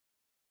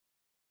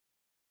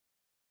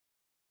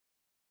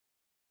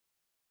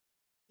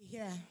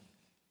Yeah.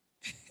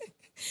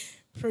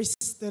 Praise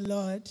the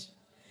Lord.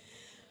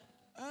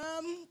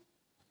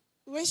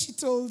 When she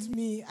told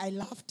me, I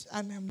laughed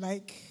and I'm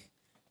like,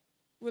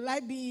 will I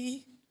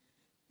be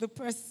the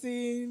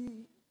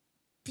person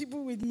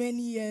people with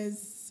many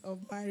years of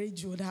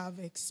marriage would have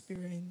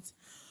experienced?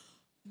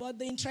 But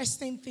the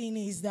interesting thing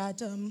is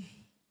that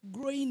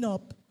growing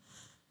up,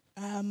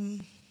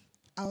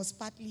 I was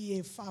partly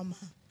a farmer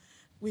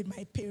with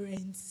my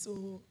parents.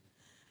 So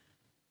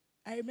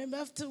I remember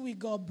after we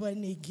got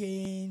born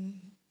again,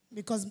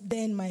 because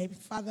then my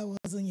father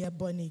wasn't yet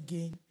born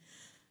again,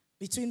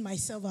 between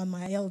myself and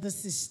my elder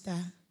sister,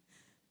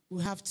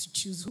 we have to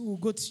choose who will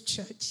go to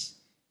church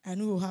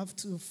and who will have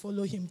to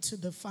follow him to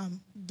the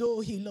farm. Though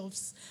he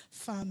loves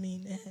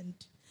farming, and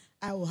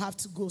I will have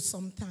to go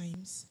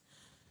sometimes.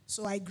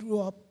 So I grew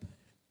up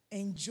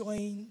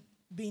enjoying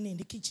being in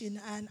the kitchen,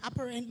 and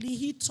apparently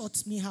he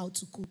taught me how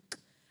to cook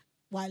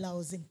while I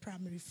was in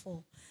primary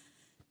 4.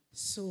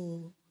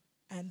 So,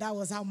 and that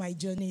was how my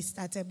journey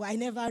started. But I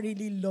never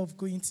really loved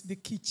going to the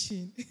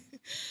kitchen.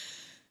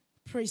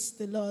 Praise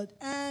the Lord.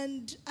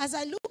 And as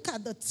I look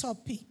at the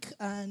topic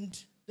and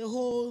the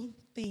whole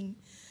thing,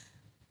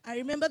 I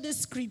remember the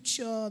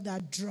scripture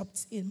that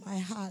dropped in my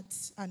heart,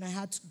 and I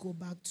had to go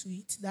back to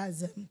it.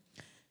 That's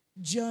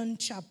John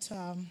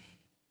chapter,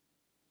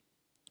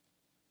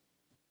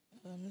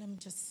 let me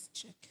just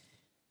check.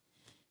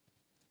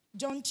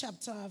 John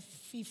chapter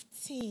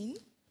 15,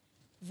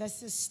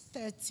 verses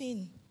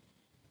 13.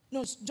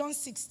 No, John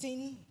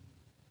 16,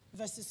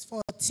 verses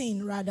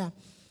 14, rather,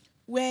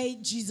 where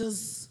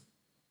Jesus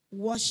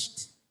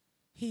washed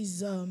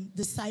his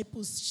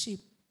disciples'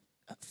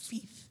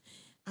 feet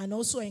and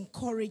also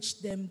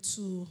encouraged them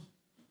to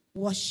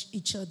wash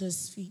each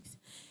other's feet.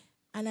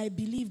 And I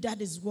believe that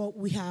is what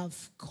we have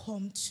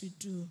come to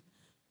do.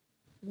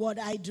 What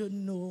I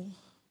don't know,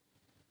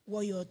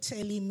 what you're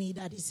telling me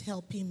that is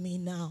helping me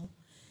now,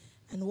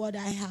 and what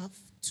I have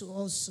to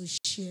also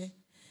share.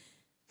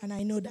 And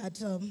I know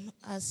that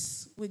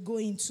as we go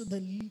into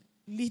the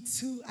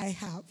little I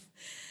have,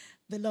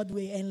 the Lord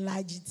will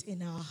enlarge it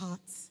in our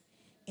hearts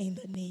in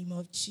the name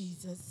of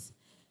Jesus.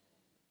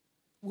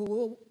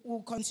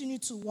 We'll continue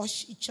to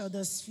wash each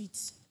other's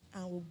feet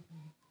and we'll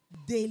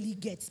daily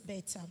get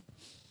better.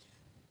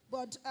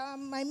 But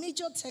my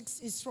major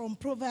text is from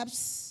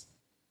Proverbs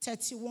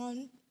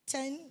 31,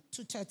 10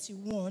 to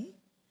 31.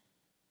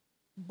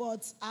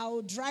 But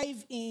I'll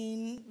drive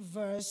in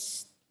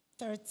verse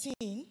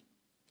 13,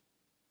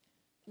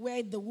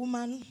 where the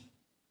woman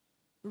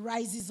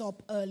rises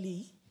up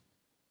early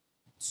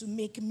to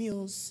make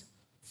meals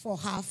for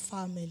her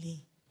family.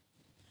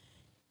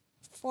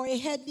 For a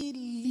healthy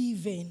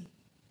living,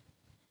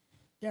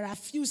 there are a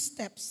few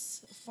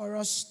steps for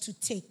us to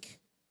take.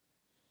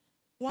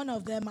 One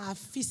of them are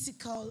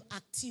physical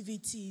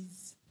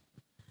activities.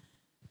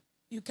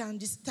 You can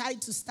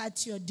decide to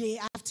start your day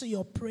after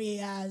your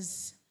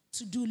prayers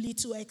to do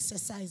little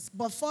exercise.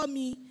 But for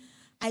me,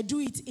 I do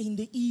it in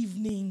the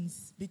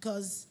evenings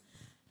because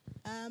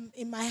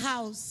in my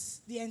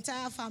house, the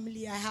entire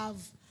family, I have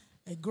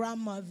a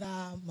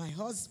grandmother, my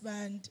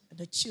husband,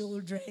 the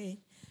children,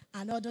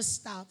 and other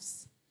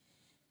staffs.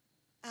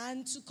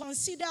 And to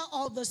consider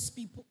all these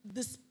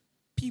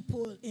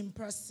people in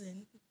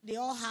person, they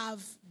all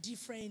have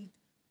different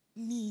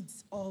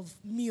needs of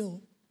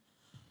meal.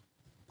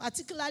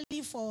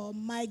 Particularly for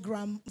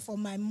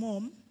my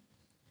mom,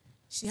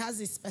 she has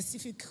a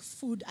specific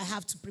food I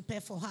have to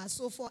prepare for her.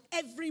 So for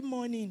every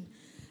morning,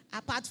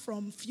 apart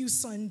from few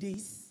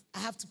Sundays, I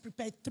have to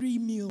prepare 3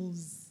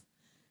 meals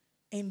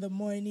in the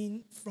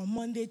morning from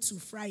Monday to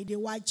Friday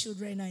while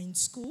children are in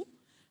school.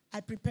 I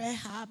prepare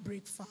her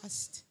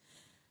breakfast,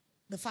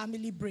 the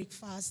family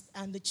breakfast,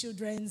 and the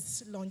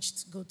children's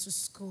lunch to go to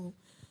school.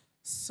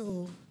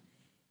 So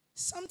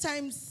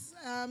sometimes,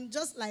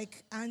 just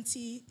like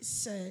Auntie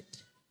said,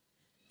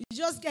 you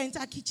just get into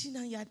the kitchen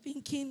and you're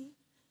thinking,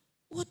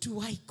 what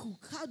do I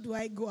cook? How do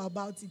I go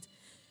about it?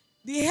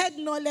 The head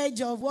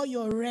knowledge of what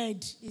you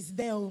read is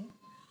there.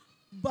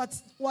 But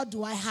what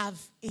do I have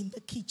in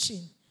the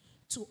kitchen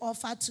to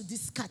offer to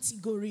this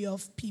category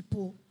of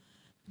people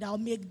that will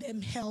make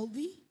them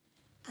healthy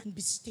and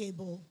be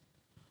stable?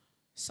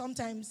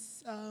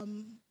 Sometimes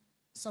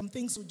some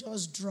things will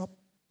just drop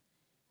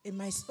in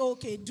my,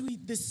 okay, do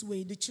it this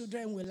way. The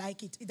children will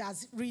like it. It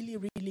has really,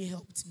 really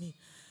helped me.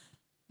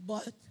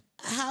 But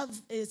I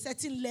have a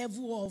certain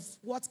level of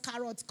what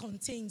carrot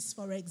contains,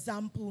 for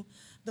example,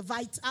 the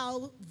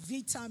vital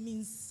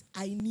vitamins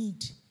I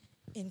need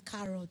in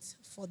carrots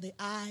for the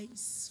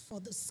eyes, for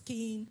the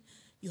skin.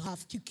 You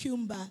have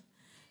cucumber.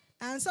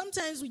 And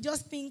sometimes we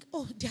just think,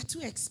 oh, they're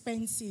too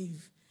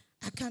expensive.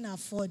 I can't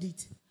afford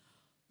it.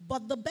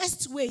 But the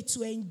best way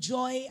to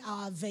enjoy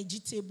our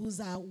vegetables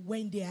are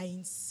when they are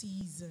in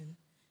season.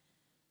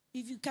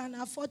 If you can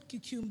afford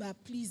cucumber,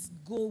 please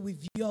go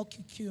with your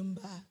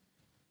cucumber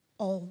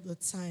all the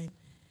time.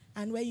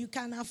 And when you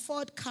can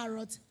afford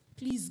carrots,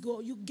 please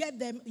go. You get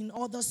them in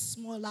other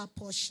smaller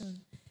portions.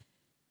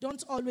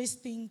 Don't always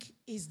think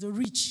it's the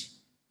rich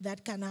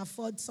that can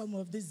afford some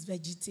of this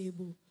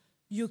vegetable.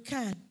 You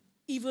can.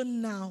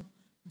 even now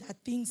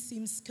that things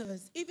seem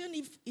scarce, even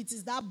if it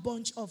is that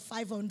bunch of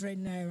 500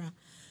 naira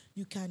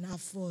you can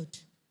afford,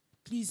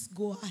 please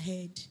go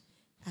ahead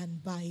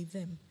and buy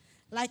them.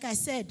 Like I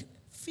said,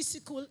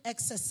 physical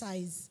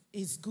exercise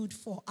is good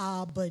for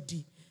our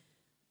body,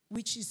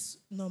 which is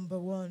number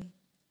one.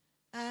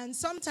 And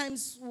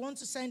sometimes we want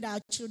to send our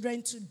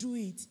children to do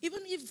it.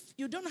 Even if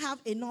you don't have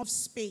enough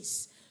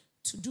space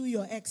to do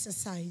your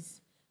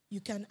exercise,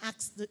 you can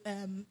ask,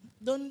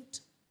 don't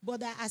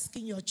bother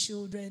asking your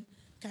children,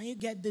 can you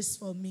get this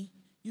for me?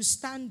 You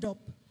stand up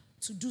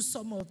to do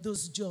some of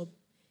those jobs.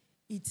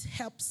 It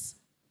helps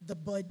the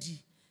body,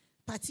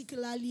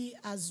 particularly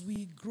as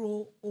we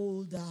grow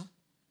older.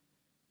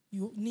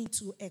 You need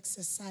to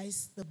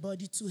exercise the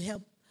body to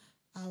help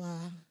our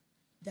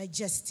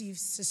digestive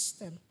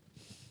system.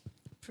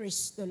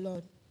 Praise the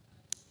Lord.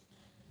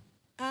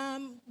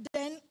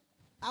 Then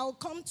I'll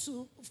come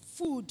to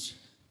food.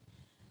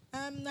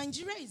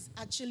 Nigeria is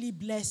actually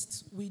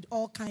blessed with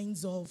all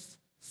kinds of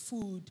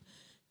food,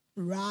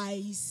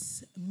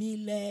 rice,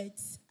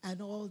 millets,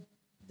 and all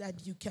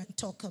that you can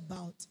talk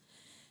about.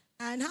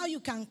 And how you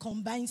can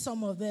combine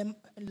some of them,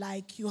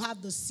 like you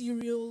have the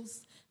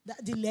cereals,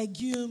 the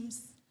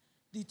legumes,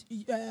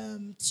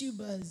 the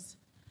tubers.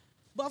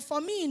 But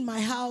for me in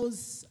my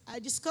house, I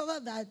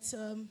discovered that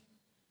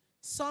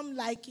some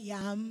like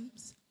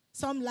yams,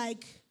 some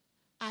like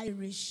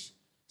Irish.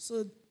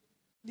 So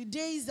the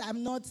days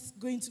I'm not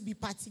going to be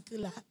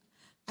particular,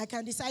 I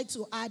can decide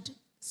to add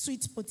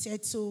sweet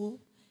potato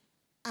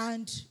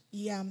and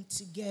yam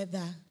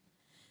together.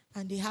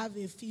 And they have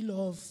a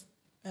feel of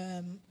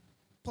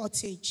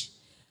pottage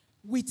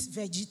with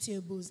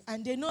vegetables.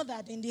 And they know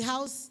that in the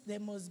house,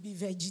 there must be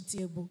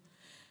vegetable.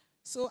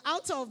 So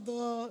out of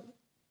the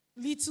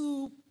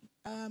little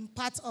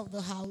part of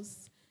the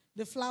house,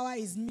 the flour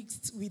is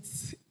mixed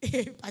with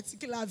a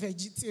particular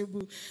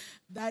vegetable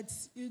that,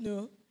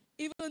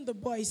 even the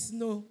boys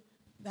know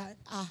that,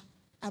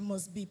 I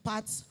must be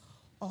part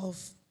of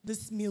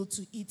this meal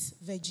to eat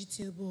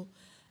vegetable.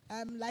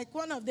 Like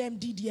one of them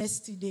did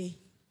yesterday.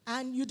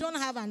 And you don't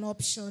have an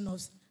option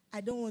of,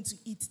 I don't want to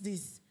eat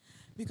this.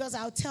 Because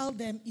I'll tell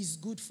them it's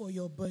good for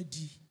your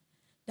body.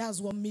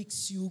 That's what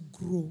makes you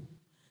grow.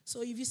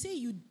 So if you say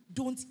you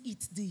don't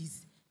eat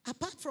this,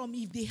 apart from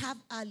if they have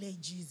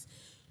allergies,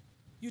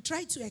 you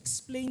try to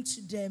explain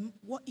to them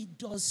what it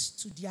does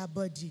to their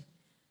body,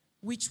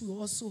 which will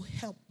also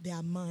help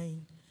their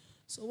mind.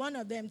 So one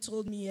of them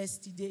told me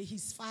yesterday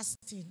he's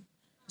fasting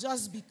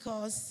just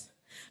because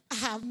I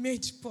have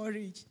made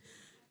porridge.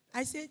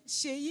 I said,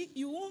 Sheyi,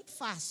 you won't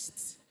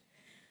fast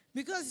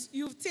because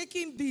you've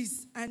taken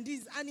this, and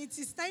it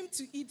is time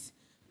to eat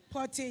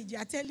pottage.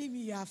 You're telling me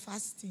you are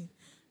fasting.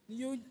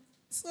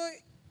 So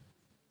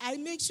I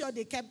make sure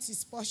they kept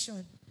his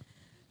portion.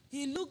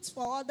 He looked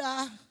for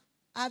other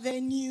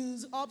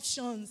avenues,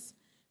 options,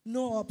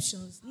 no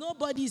options.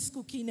 Nobody is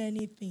cooking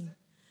anything.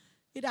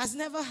 It has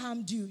never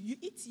harmed you. You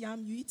eat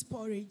yam, you eat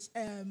porridge,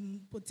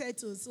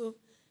 potatoes. So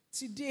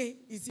today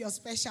is your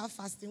special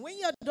fasting. When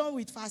you're done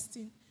with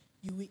fasting,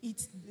 you will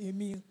eat a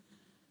meal.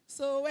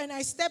 So when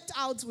I stepped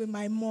out with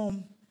my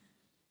mom,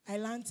 I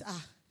learned,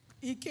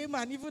 he came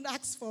and even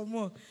asked for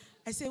more.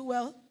 I said,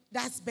 well,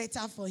 that's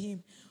better for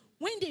him.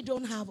 When they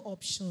don't have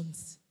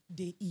options,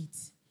 they eat.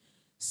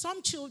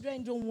 Some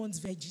children don't want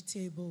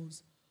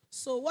vegetables.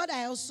 So what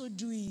I also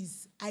do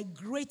is I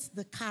grate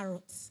the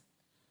carrots.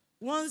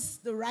 Once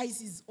the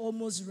rice is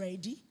almost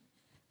ready,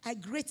 I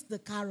grate the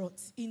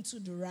carrots into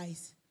the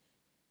rice.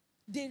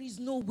 There is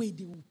no way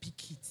they will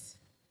pick it.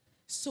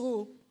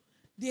 So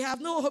they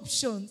have no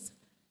options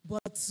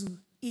but to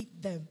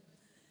eat them.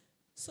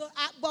 So,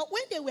 but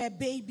when they were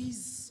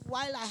babies,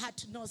 while I had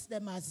to nurse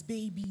them as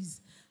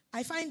babies,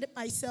 I find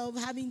myself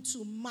having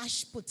to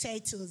mash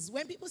potatoes.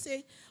 When people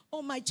say,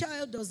 oh, my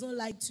child does not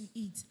like to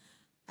eat,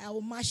 I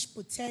will mash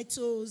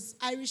potatoes,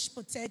 Irish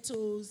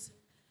potatoes,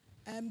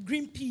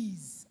 green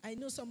peas. I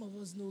know some of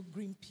us know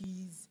green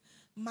peas.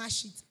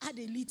 Mash it, add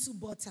a little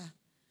butter,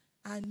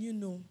 and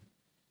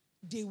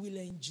they will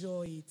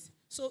enjoy it.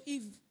 So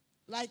if,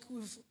 like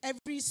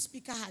every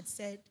speaker had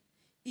said,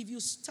 if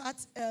you start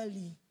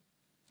early,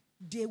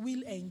 they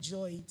will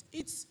enjoy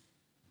it.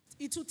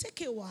 It will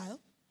take a while,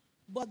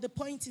 but the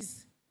point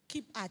is,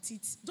 keep at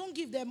it. Don't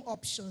give them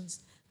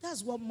options.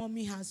 That's what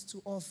mommy has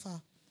to offer,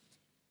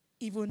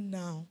 even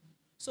now.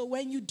 So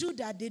when you do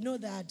that, they know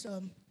that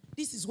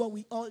this is what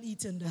we all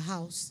eat in the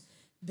house.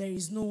 There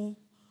is no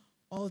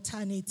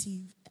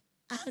alternative.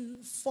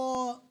 And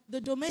for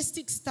the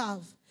domestic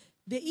staff,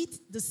 they eat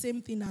the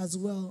same thing as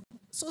well.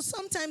 So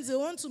sometimes they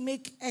want to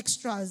make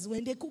extras.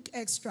 When they cook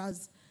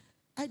extras,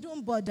 I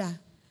don't bother.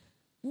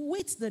 We'll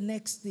wait the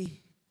next day.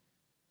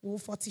 We'll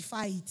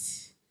fortify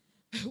it.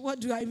 What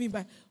do I mean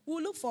by?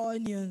 We'll look for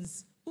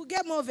onions. We'll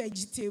get more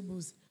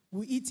vegetables.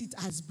 We'll eat it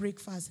as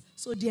breakfast.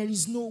 So there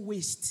is no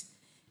waste.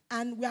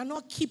 And we are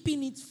not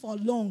keeping it for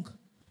long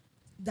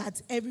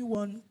that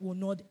everyone will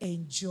not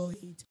enjoy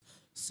it.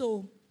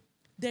 So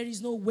there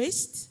is no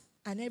waste,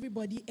 and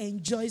everybody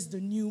enjoys the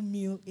new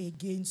meal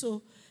again.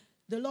 So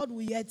the Lord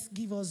will yet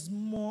give us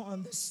more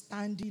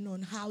understanding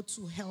on how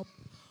to help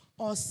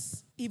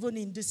us even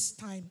in this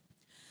time.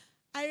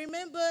 I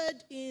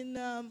remembered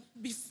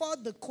before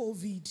the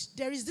COVID,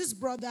 there is this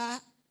brother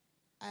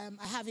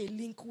I have a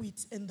link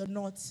with in the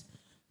north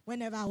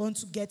whenever I want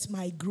to get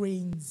my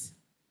grains.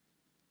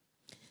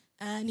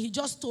 And he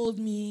just told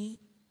me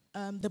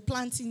the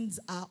plantings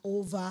are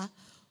over,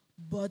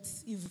 but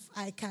if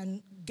I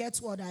can get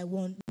what I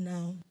want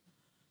now.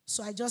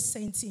 So I just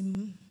sent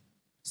him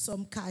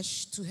some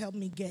cash to help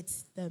me get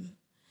them.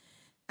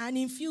 And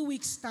in a few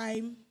weeks'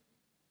 time,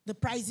 the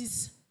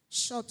prices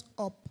shot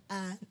up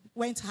and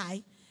went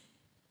high.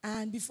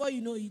 And before you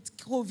know it,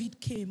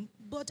 COVID came.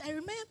 But I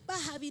remember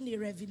having a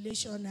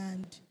revelation,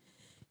 and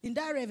in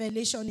that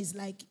revelation is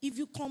like, if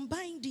you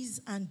combine this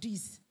and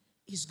this,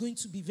 it's going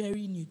to be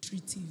very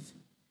nutritive.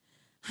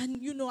 And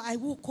I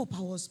woke up,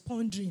 I was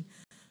pondering,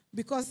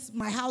 because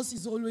my house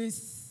is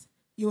always,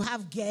 you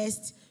have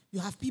guests, you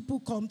have people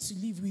come to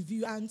live with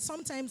you, and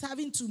sometimes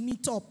having to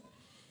meet up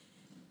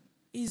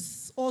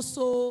is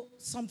also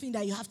something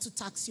that you have to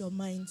tax your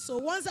mind. So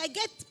once I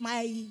get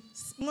my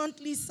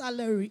monthly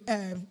salary,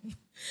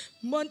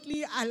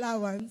 monthly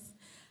allowance,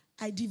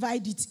 I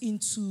divide it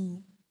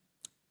into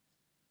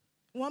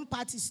one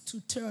part is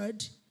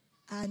 2/3,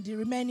 and the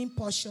remaining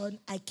portion,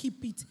 I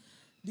keep it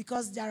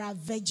because there are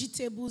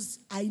vegetables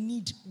I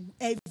need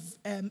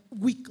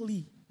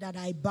weekly that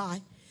I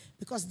buy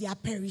because they are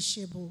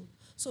perishable.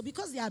 So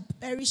because they are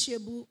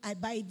perishable, I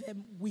buy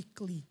them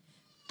weekly.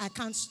 I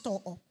can't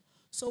store up.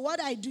 So what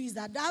I do is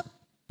that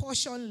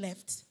portion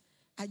left,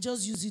 I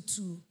just use it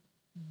to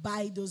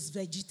buy those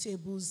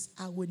vegetables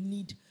I would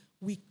need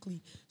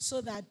weekly. So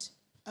that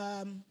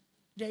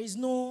there is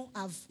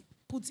I've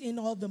put in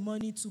all the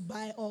money to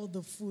buy all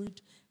the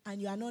food,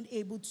 and you are not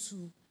able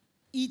to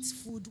eat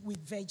food with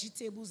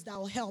vegetables that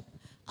will help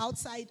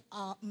outside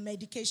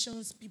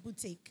medications people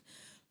take.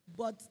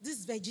 But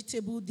this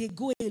vegetable, they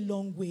go a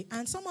long way.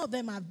 And some of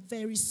them are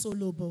very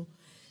soluble.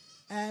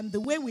 The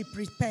way we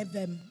prepare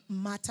them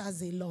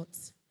matters a lot.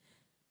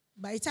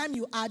 By the time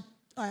you add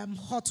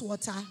hot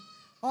water,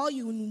 all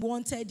you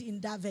wanted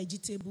in that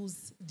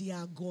vegetables, they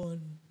are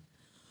gone.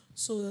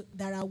 So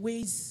there are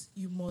ways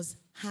you must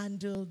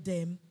handle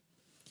them.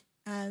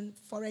 And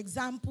for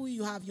example,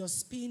 you have your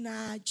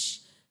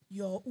spinach,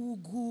 your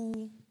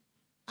ugu.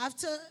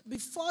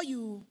 Before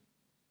you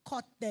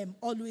cut them,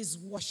 always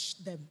wash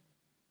them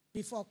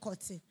before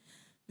cutting.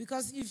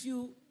 Because if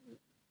you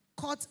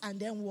cut and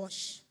then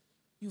wash,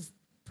 you've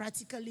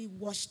practically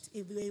washed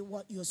away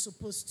what you're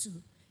supposed to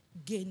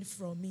gain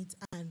from it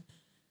and,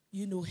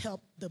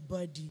 help the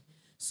body.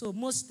 So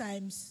most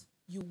times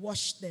you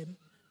wash them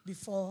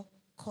before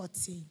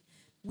cutting,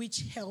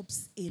 which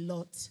helps a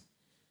lot.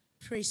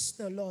 Praise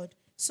the Lord.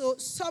 So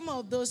some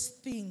of those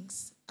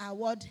things are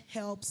what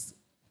helps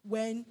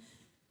when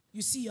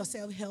you see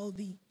yourself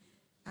healthy,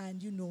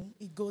 and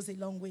it goes a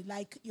long way.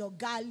 Like your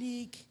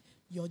garlic,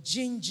 your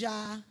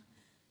ginger.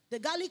 The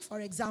garlic, for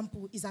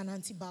example, is an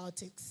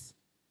antibiotic.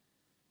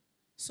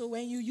 So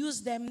when you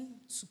use them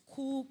to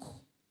cook,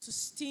 to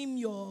steam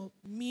your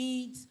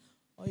meat,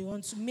 or you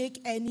want to make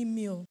any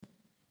meal,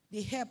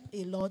 they help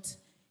a lot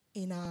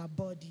in our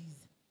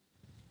bodies.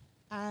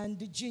 And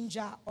the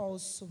ginger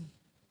also.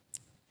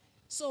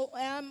 So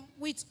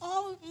with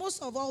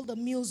most of all the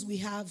meals we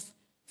have,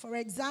 for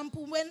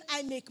example, when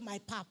I make my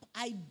pap,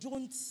 I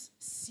don't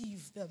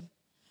sieve them.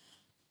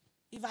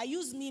 If I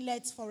use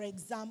millets, for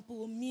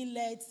example,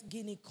 millets,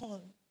 guinea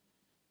corn,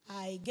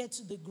 I get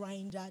to the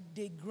grinder,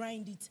 they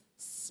grind it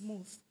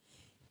smooth.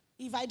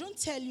 If I don't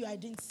tell you I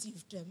didn't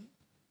sieve them,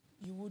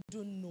 you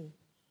wouldn't know.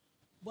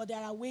 But there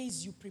are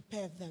ways you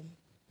prepare them.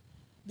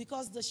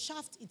 Because the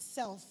shaft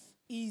itself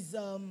is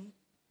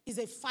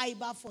a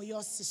fiber for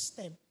your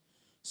system.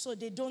 So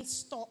they don't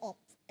store up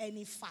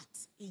any fat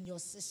in your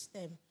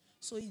system.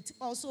 So it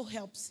also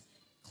helps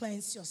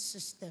cleanse your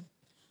system.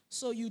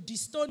 So you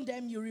destone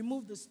them, you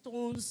remove the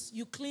stones,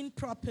 you clean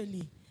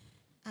properly.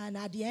 And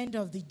at the end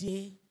of the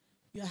day,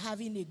 you're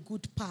having a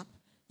good pap.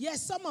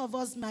 Yes, some of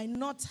us might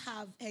not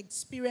have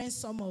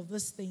experienced some of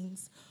these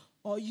things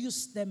or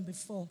used them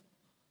before.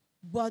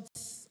 But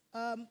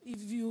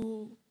if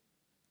you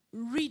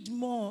read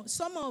more,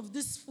 some of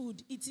this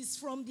food, it is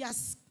from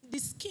the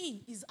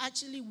skin is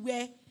actually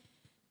where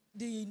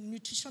the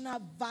nutritional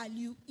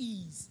value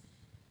is.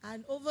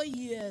 And over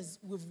years,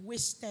 we've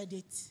wasted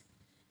it.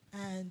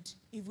 And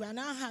if we are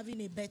now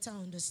having a better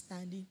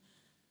understanding,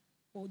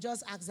 we'll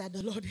just ask that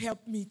the Lord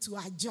help me to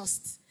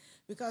adjust.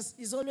 Because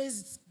it's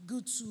always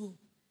good to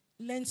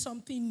learn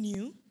something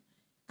new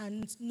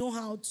and know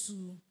how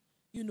to,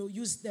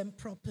 use them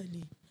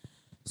properly.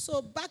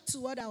 So back to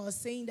what I was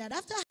saying, that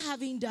after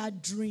having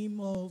that dream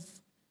of,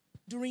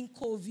 during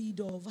COVID,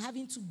 of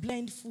having to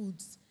blend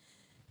foods,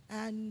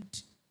 and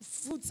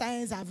food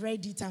science, I've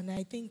read it, and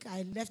I think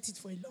I left it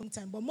for a long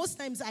time. But most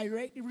times I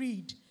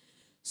read.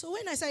 So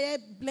when I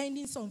started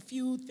blending some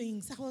few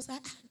things, I was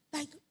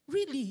like,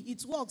 really,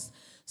 it works.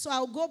 So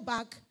I'll go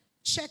back,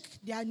 check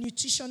their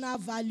nutritional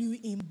value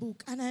in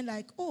book, and I'm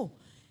like,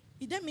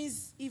 that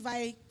means if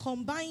I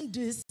combine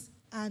this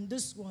and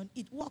this one,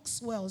 it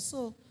works well.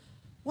 So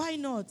why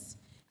not?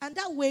 And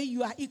that way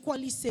you are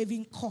equally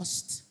saving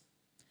cost.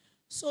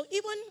 So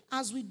even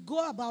as we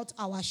go about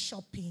our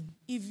shopping,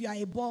 if you are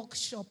a bulk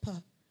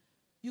shopper,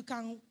 you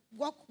can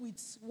work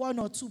with one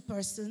or two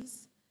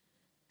persons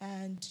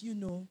and,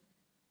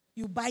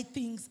 you buy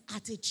things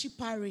at a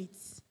cheaper rate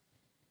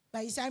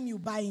by the time you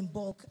buy in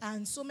bulk.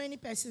 And so many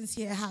persons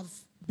here have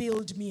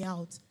bailed me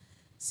out.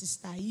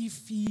 Sister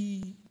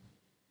Ify,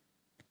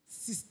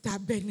 Sister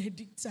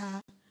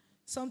Benedicta.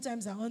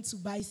 Sometimes I want to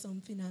buy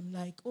something. I'm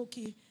like,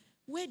 okay,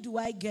 where do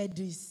I get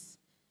this?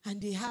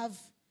 And they have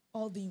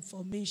all the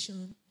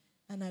information.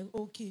 And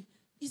okay,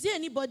 is there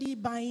anybody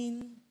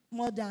buying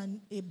more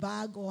than a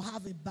bag or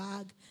have a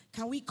bag?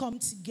 Can we come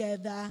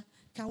together?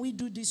 Can we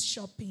do this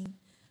shopping?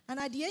 And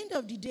at the end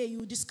of the day,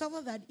 you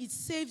discover that it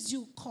saves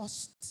you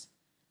cost.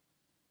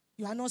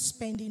 You are not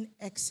spending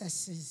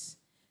excesses.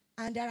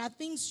 And there are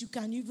things you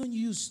can even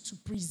use to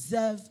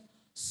preserve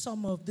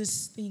some of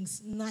these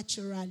things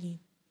naturally.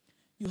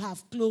 You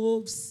have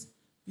cloves,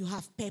 you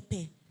have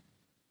pepper.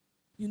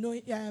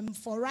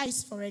 For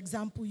rice, for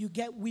example, you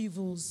get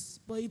weevils.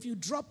 But if you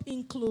drop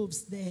in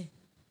cloves there,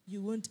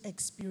 you won't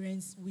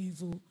experience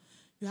weevil.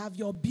 You have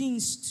your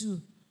beans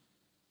too.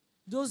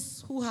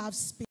 Those who have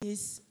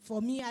space,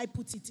 for me, I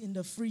put it in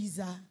the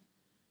freezer.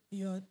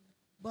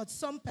 But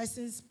some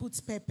persons put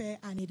pepper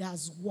and it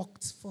has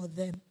worked for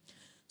them.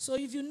 So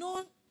if you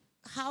know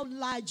how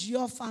large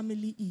your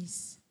family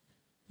is,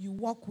 you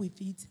work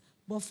with it.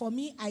 But for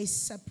me, I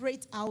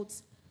separate out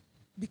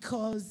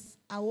because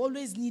I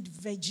always need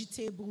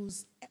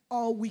vegetables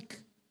all week.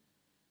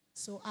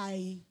 So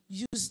I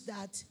use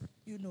that,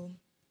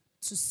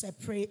 to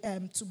separate,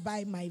 to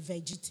buy my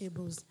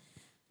vegetables.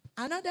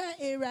 Another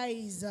area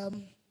is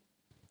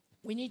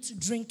we need to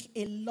drink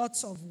a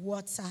lot of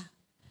water.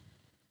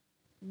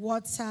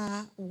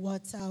 Water.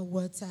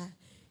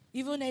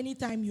 Even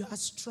anytime you are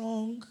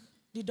strong,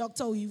 the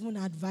doctor will even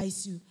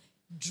advise you,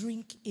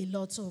 drink a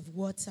lot of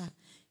water.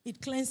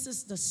 It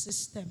cleanses the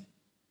system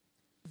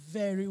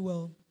very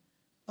well,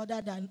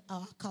 other than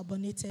our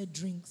carbonated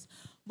drinks.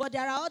 But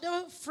there are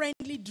other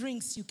friendly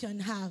drinks you can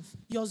have.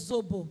 Your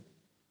Zobo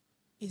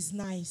is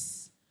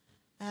nice.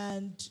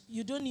 And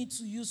you don't need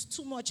to use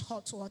too much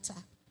hot water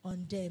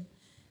on them.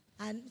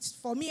 And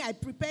for me, I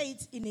prepare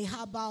it in a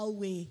herbal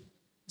way,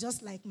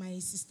 just like my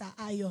sister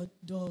Ajah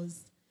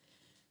does.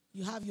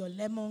 You have your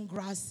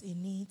lemongrass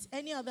in it.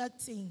 Any other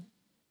thing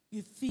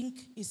you think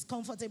is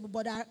comfortable,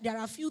 but there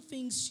are a few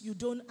things you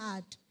don't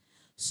add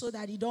so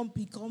that it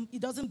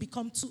doesn't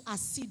become too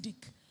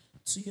acidic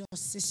to your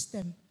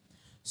system.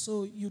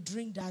 So you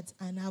drink that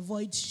and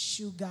avoid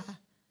sugar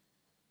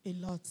a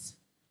lot.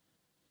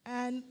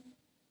 And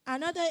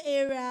another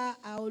area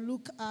I'll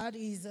look at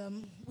is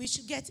we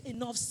should get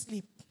enough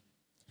sleep.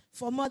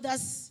 For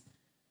mothers,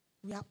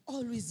 we are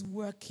always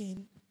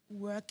working.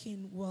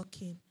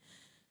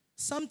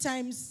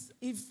 Sometimes,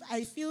 if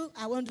I feel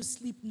I want to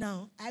sleep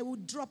now, I will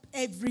drop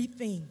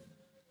everything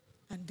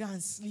and go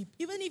and sleep,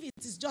 even if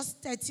it is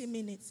just 30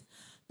 minutes,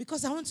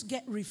 because I want to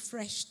get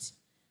refreshed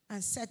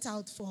and set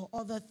out for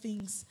other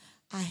things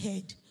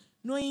ahead,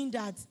 knowing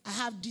that I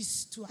have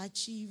this to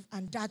achieve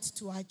and that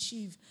to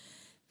achieve.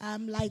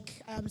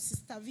 Like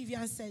Sister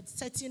Vivian said,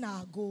 setting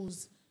our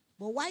goals.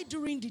 But why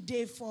during the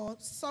day for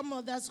some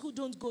others who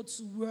don't go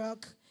to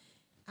work,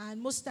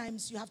 and most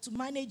times you have to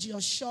manage your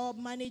shop,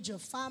 manage your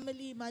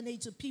family,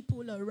 manage the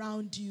people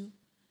around you,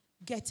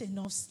 get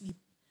enough sleep.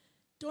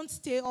 Don't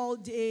stay all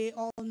day,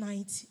 all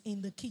night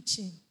in the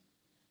kitchen.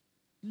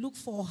 Look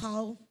for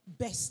how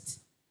best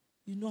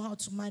you know how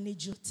to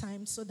manage your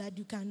time so that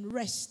you can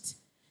rest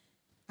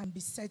and be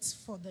set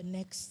for the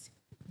next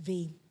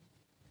day.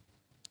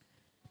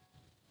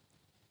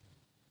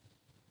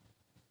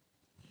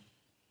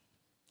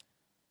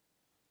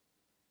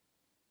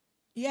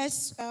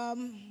 Yes,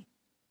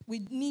 we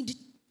need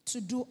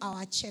to do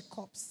our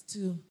checkups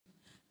too.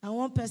 And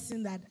one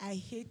person that I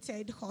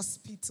hated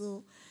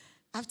hospital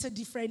after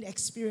different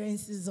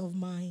experiences of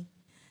mine,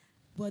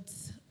 but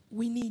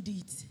we need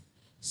it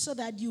so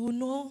that you will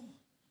know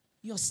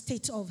your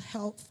state of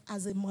health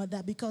as a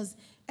mother, because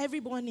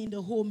everyone in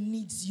the home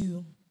needs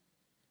you.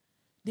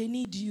 They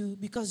need you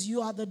because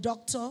you are the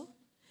doctor,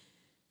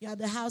 you are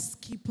the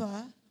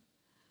housekeeper,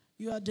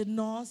 you are the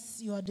nurse,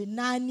 you are the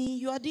nanny,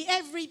 you are the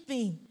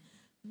everything.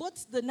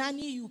 Both the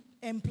nanny you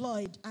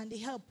employed and the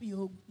help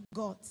you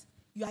got,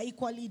 you are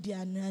equally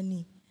their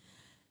nanny.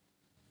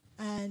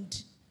 And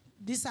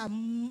these are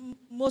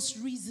most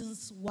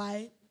reasons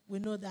why we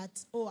know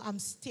that, I'm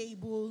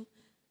stable,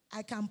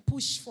 I can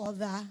push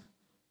further,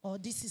 or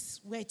this is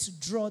where to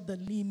draw the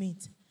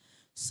limit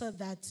so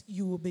that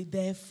you will be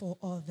there for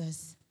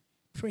others.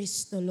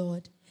 Praise the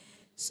Lord.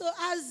 So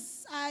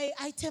as I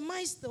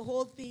itemized the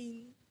whole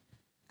thing,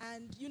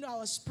 and, I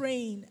was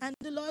praying, and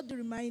the Lord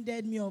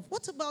reminded me of,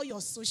 what about your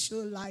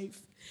social life?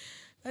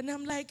 And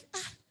I'm like,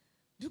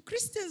 do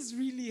Christians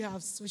really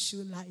have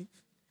social life?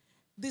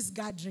 This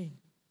gathering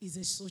is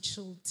a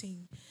social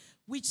thing,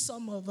 which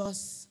some of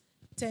us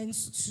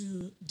tends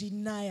to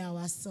deny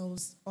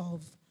ourselves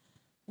of.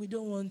 We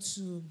don't want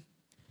to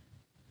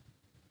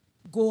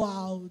go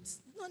out.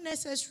 Not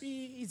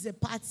necessarily it's a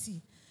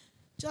party.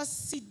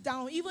 Just sit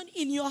down. Even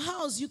in your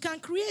house, you can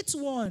create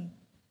one.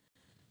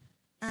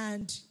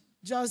 And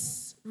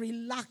just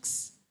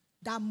relax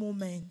that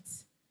moment.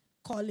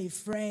 Call a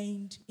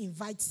friend,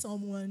 invite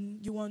someone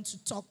you want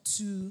to talk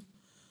to.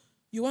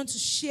 You want to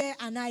share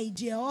an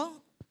idea or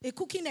a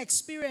cooking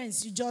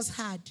experience you just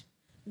had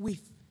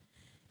with.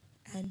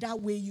 And that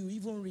way you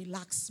even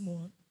relax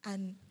more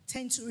and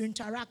tend to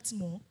interact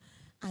more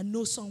and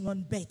know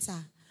someone better.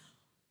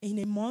 In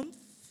a month,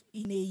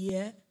 in a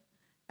year,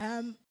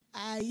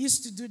 I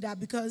used to do that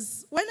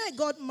because when I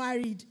got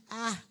married,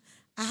 I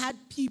had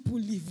people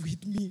live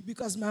with me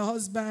because my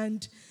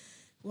husband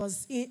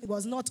was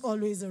not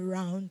always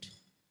around.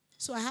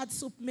 So I had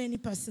so many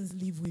persons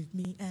live with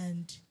me,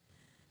 and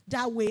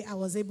that way I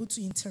was able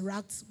to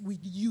interact with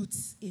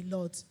youths a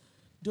lot,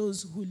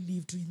 those who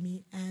lived with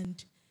me.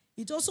 And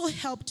it also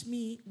helped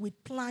me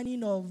with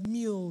planning of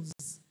meals,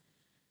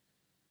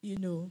 you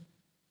know,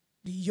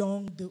 the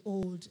young, the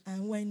old.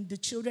 And when the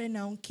children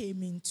now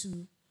came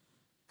into,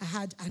 I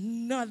had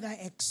another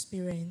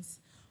experience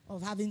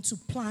of having to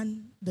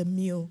plan the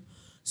meal.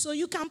 So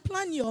you can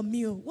plan your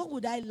meal. What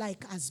would I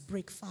like as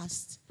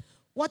breakfast?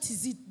 What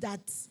is it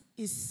that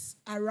is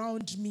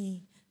around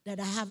me that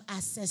I have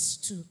access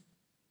to?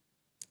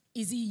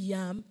 Is it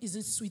yam? Is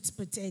it sweet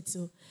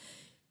potato?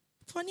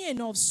 Funny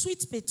enough,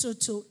 sweet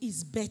potato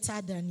is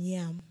better than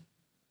yam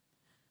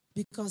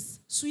because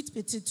sweet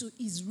potato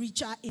is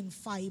richer in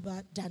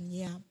fiber than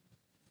yam.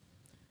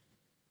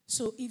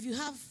 So if you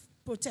have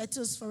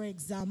potatoes, for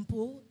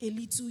example, a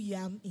little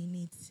yam in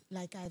it,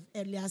 like I've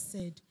earlier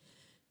said,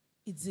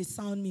 it's a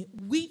sound meal.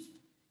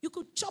 You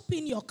could chop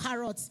in your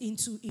carrots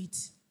into it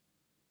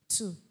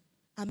too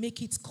and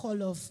make it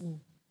colorful.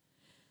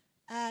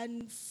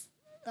 And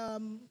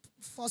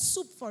for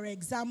soup, for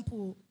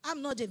example,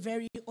 I'm not a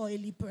very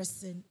oily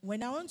person.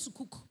 When I want to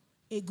cook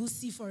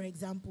egusi, for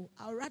example,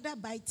 I'll rather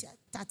buy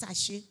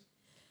tatashe.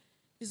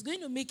 It's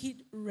going to make it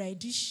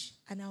reddish,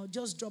 and I'll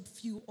just drop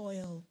few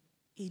oil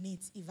in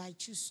it if I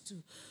choose to.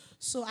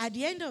 So at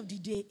the end of the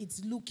day,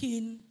 it's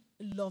looking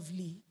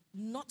lovely,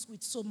 not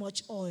with so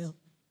much oil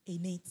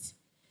in it.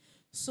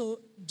 So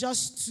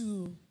just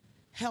to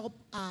help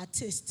our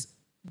taste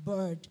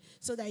bud,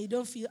 so that you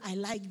don't feel, I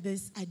like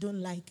this, I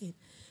don't like it.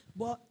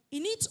 But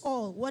in it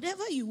all,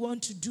 whatever you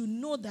want to do,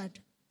 know that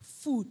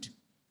food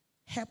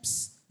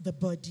helps the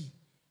body.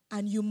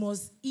 And you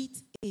must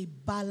eat a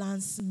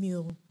balanced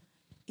meal.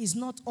 It's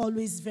not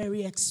always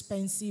very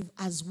expensive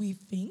as we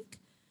think.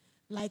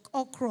 Like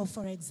okra,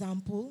 for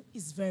example,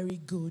 is very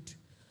good.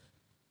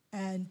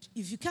 And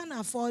if you can't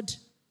afford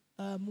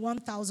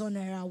 1,000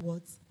 naira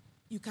worth,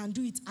 you can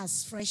do it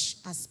as fresh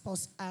as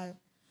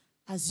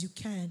you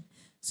can,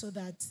 so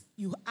that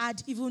you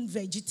add even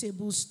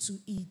vegetables to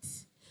it.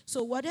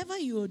 So whatever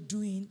you're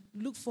doing,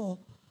 look for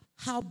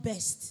how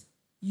best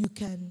you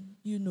can,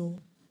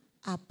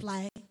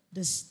 apply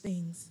these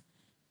things.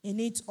 In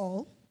it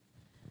all,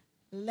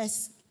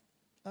 let's,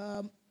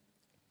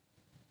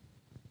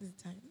 this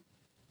time.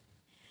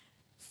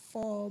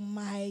 For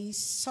my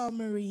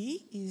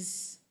summary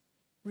is,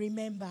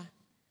 remember,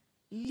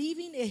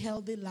 living a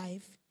healthy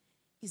life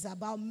is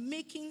about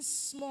making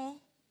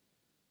small,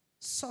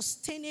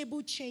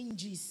 sustainable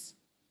changes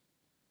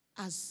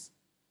as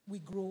we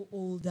grow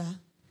older.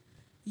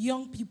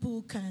 Young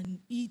people can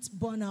eat,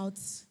 burn out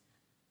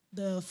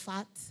the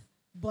fat,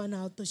 burn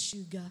out the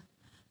sugar.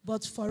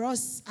 But for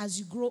us, as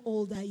you grow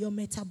older, your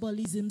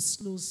metabolism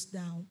slows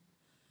down.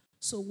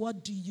 So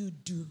what do you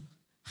do?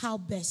 How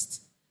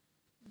best?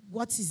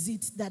 What is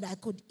it that I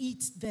could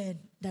eat then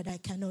that I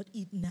cannot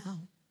eat now?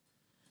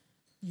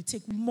 You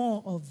take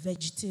more of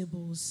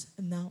vegetables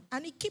now.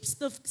 And it keeps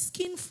the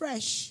skin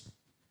fresh.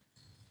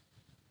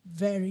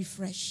 Very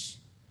fresh.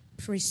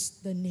 Praise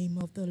the name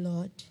of the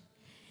Lord.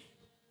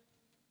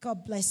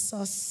 God bless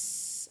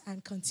us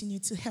and continue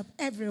to help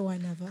every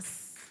one of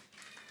us.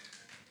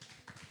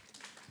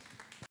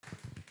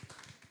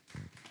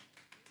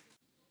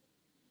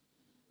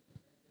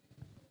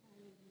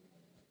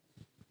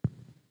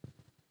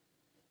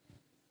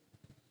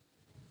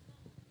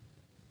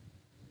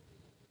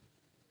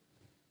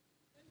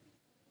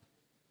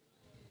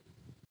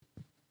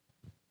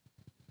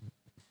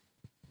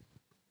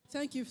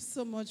 Thank you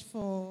so much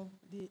for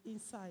the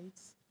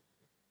insights.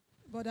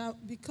 But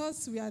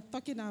because we are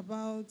talking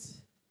about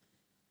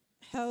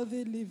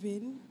healthy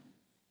living,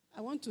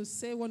 I want to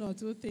say one or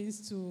two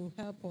things to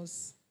help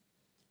us.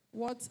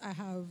 What I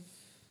have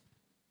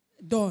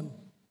done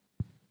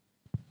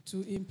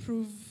to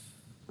improve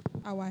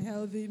our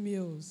healthy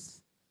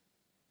meals.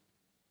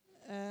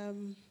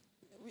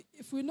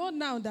 If we know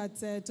now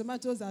that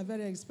tomatoes are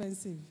very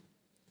expensive,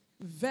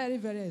 very,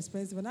 very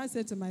expensive, and I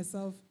said to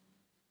myself,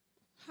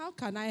 how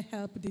can I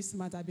help this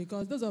matter?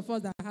 Because those of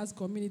us that has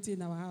community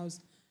in our house,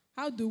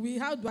 how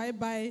do I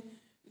buy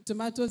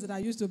tomatoes that I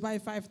used to buy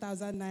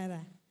 5,000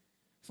 naira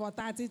for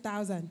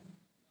 30,000?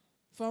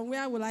 From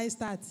where will I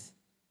start?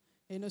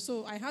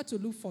 So I had to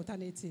look for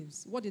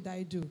alternatives. What did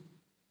I do?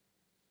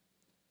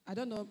 I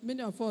don't know,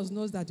 many of us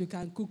knows that you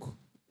can cook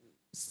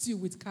stew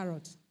with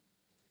carrot.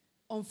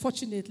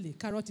 unfortunately,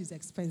 carrot is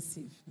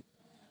expensive.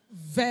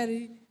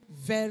 Very,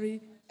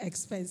 very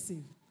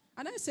expensive.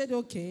 And I said,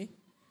 okay.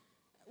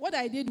 What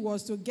I did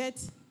was to get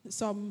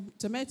some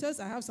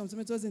tomatoes. I have some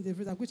tomatoes in the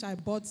freezer, which I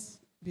bought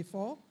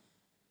before.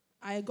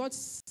 I got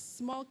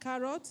small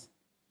carrot.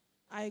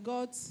 I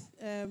got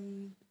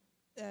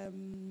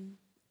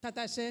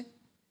tatashe.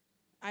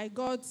 I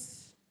got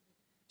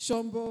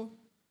shombo.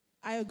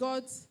 I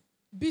got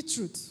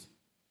beetroot.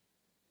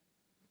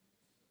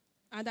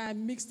 And I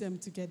mix them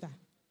together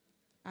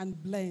and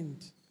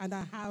blend. And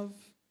I have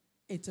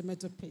a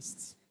tomato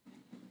paste.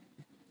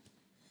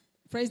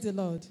 Praise the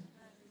Lord.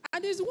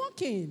 And it's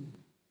working.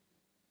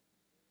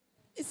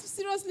 It's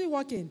seriously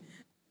working.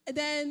 And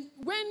then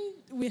when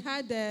we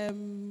had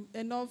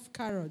enough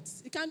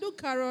carrots, you can do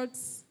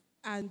carrots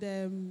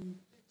and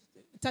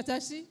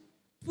tatashi.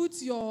 Put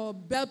your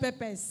bell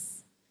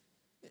peppers.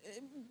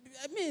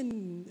 I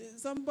mean,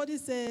 somebody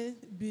say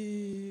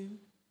be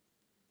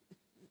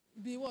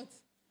what?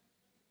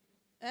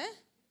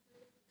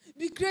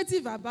 Be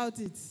creative about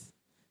it.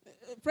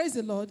 Praise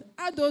the Lord.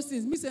 Add those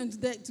things, mix them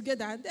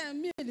together, and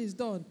then meal is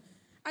done.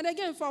 And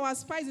again, for our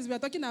spices, we are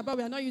talking about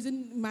we are not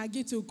using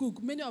Maggi to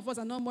cook. Many of us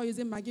are not more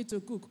using Maggi to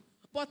cook.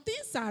 But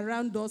things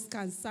around us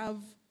can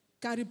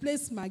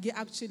replace Maggi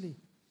actually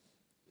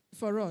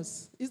for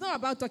us. It's not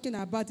about talking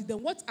about it.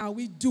 Then what are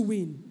we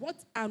doing? What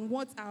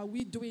are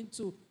we doing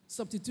to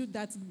substitute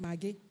that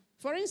Maggi?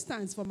 For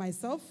instance, for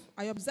myself,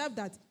 I observed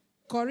that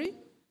curry,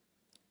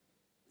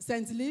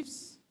 scent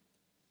leaves,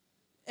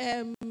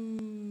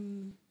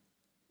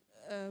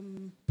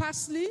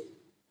 parsley,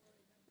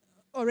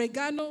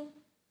 oregano,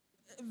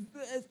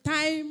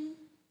 thyme,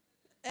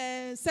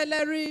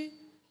 celery,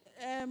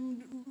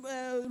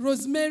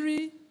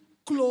 rosemary,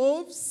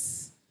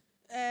 cloves,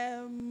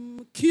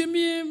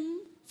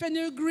 cumin,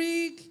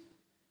 fenugreek.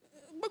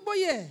 But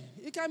yeah,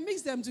 you can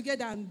mix them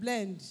together and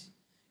blend.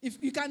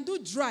 If you can do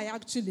dry,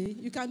 actually,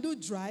 you can do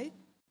dry.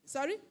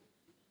 Sorry?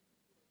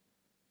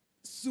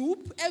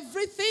 Soup,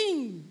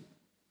 everything.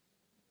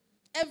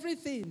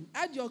 Everything.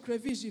 Add your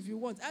crayfish if you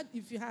want. Add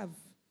if you have.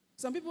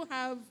 Some people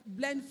have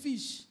blend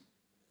fish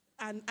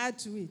and add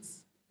to it.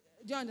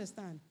 Do you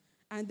understand?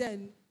 And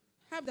then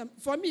have them.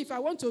 For me, if I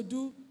want to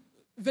do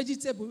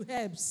vegetable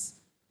herbs,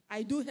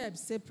 I do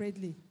herbs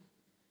separately.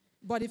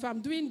 But if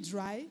I'm doing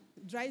dry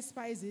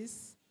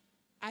spices,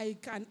 I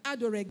can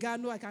add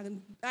oregano, I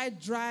can add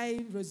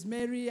dry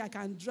rosemary, I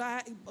can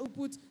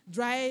put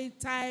dry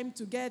thyme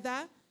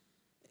together,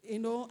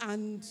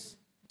 and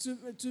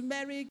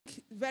turmeric,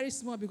 very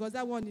small because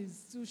that one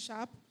is too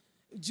sharp.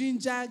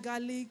 Ginger,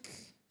 garlic,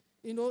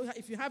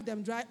 if you have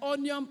them dry.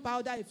 Onion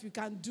powder, if you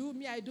can do.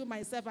 Me, I do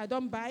myself, I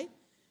don't buy.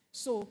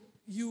 So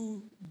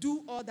you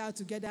do all that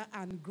together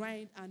and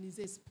grind, and it's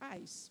a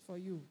spice for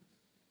you.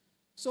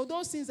 So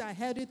those things are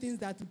healthy things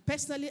that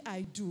personally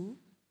I do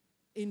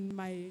in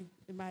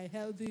my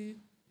healthy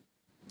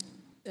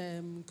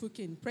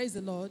cooking. Praise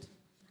the Lord.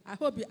 I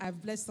hope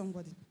I've blessed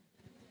somebody.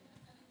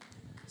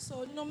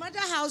 So no matter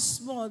how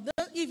small,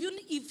 even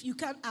if you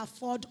can't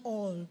afford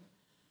all,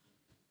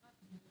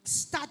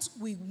 start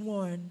with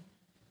one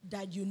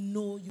that you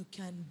know you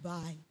can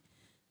buy.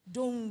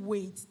 Don't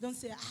wait. Don't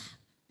say,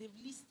 they've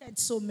listed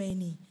so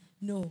many.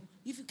 No.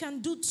 If you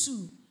can do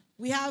two,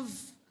 we have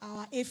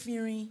our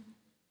efirin,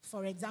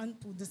 for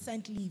example, the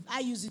scent leaf. I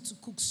use it to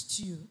cook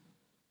stew,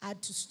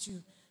 add to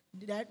stew.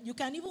 You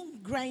can even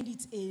grind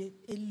it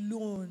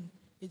alone.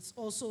 It's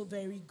also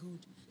very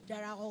good.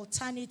 There are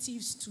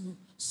alternatives to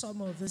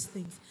some of these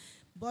things.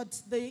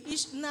 But the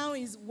issue now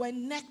is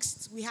when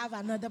next we have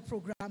another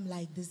program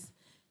like this,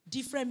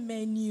 different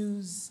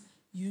menus,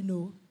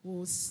 will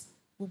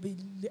be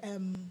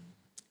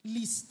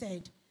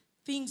listed.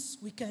 Things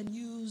we can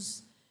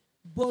use,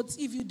 but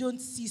if you don't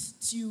see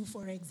stew,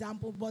 for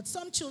example, but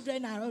some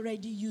children are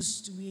already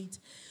used to it.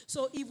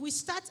 So if we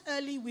start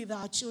early with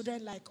our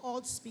children, like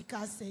all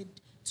speakers said,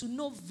 to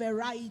know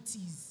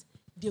varieties,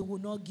 they will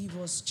not give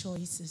us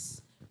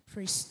choices.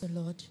 Praise the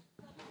Lord.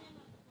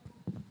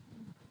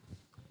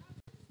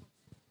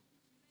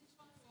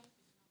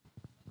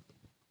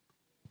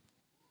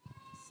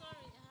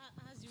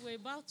 As you were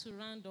about to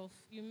round off,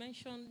 you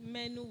mentioned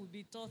menu will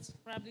be taught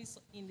probably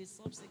in the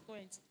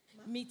subsequent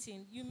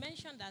meeting. You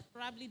mentioned that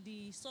probably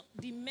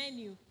the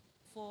menu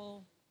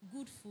for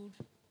good food,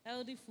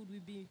 healthy food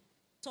will be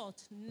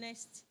taught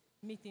next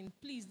meeting.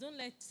 Please don't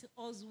let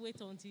us wait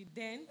until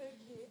then.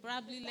 Okay.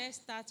 Probably let's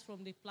start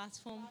from the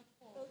platform.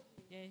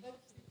 Okay. Yeah,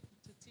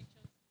 to teach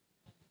us.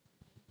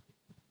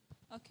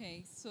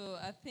 Okay, so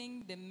I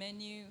think the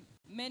menu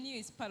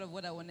is part of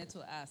what I wanted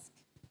to ask,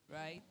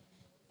 right?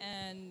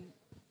 And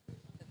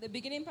the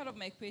beginning part of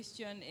my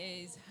question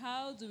is,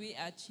 how do we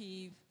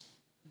achieve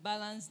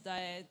balanced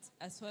diet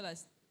as well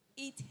as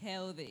eat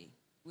healthy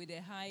with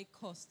a high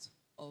cost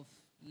of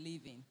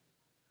living?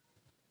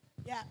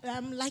 Yeah,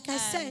 like I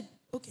said.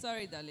 Okay.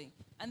 Sorry, darling.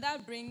 And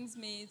that brings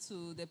me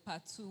to the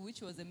part 2,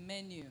 which was a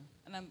menu.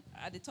 And I'm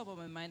at the top of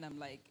my mind, I'm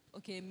like,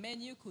 okay,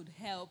 menu could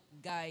help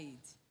guide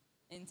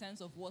in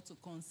terms of what to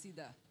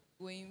consider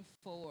going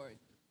forward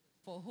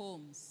for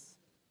homes.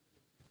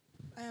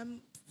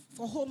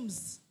 for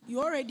homes, you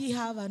already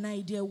have an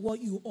idea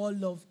what you all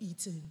love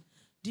eating.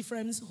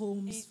 Different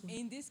homes.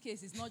 In this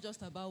case, it's not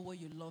just about what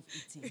you love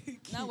eating. Okay.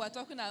 Now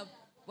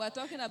we're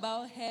talking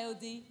about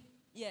healthy.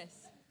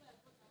 Yes.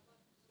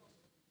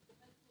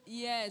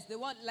 Yes, they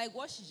want, like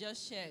what she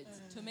just shared,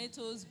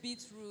 tomatoes,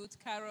 beetroot,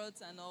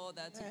 carrots, and all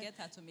that to get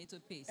her tomato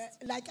paste.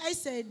 Like I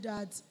said,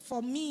 that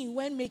for me,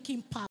 when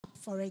making pap,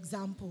 for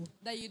example,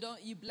 that you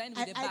blend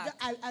with the back.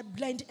 I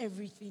blend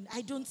everything.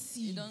 I don't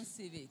sieve. You don't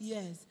sieve it.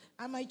 Yes,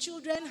 and my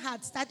children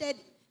had started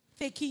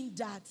taking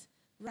that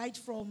right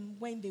from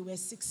when they were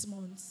 6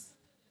 months.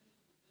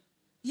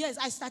 Yes,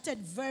 I started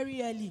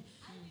very early.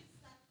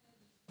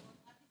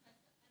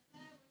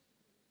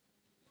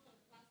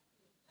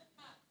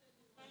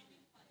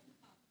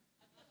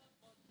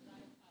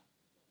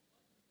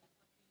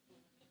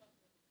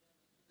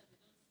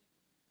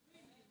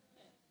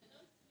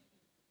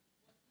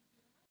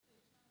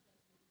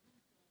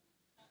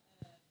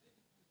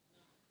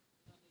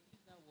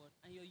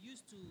 And you're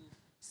used to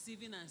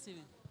sieving and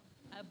sieving.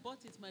 I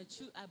bought it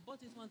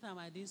one time.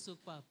 I didn't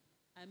soak pap.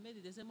 I made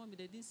it. They said, "Mommy,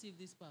 they didn't sieve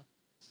this pap."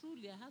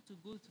 Truly, I had to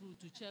go through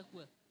to check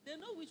well. They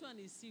know which one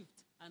is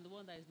sieved and the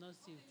one that is not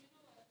sieved.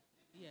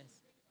 Yes.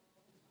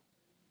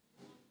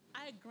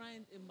 I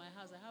grind in my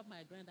house. I have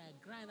my grinder. I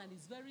grind and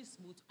it's very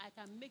smooth. I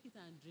can make it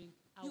and drink.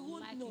 I will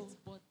like it,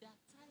 but there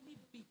are tiny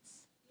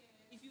bits.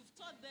 If you've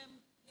taught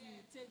them to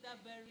take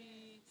that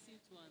very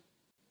sieved one,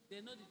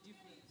 they know the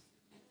difference.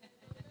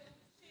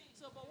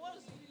 So, but what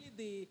is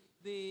really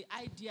the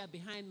idea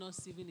behind not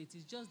sieving it?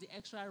 Is just the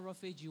extra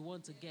roughage you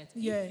want to get.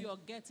 Yeah. If you're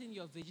getting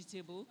your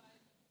vegetable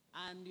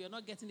and you're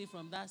not getting it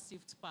from that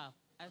sieved pap,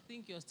 I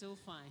think you're still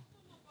fine.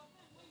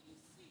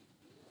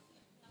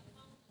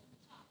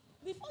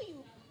 Before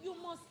you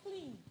must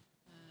clean.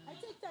 I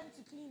take time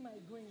to clean my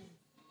grain.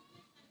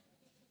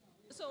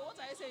 So what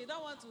are you saying? You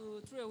don't want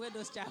to throw away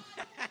those chaff?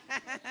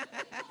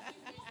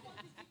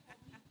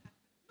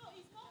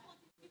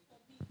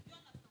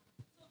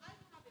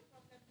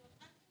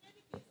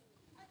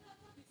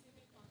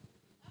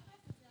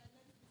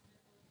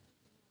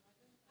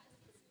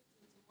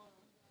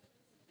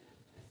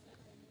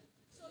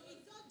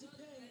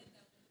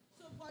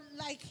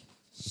 Like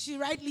she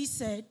rightly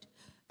said,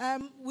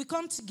 we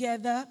come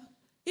together,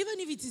 even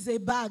if it is a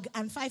bag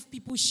and 5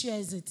 people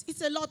shares it,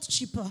 it's a lot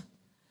cheaper.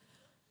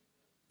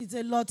 It's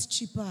a lot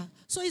cheaper.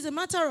 So it's a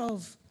matter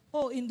of,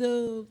 in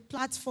the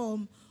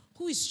platform,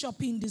 who is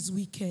shopping this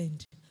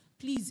weekend?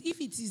 Please, if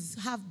it is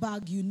half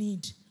bag you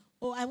need,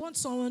 I want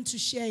someone to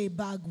share a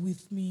bag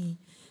with me.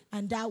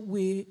 And that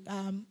way,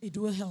 it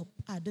will help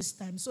at this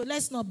time. So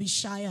let's not be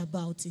shy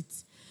about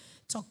it.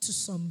 Talk to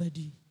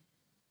somebody.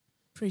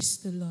 Praise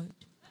the Lord.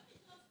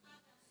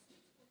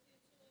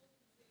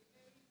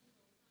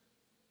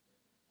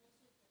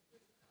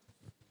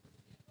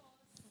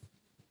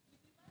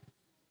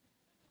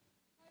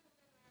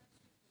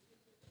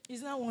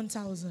 It's not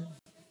 1,000.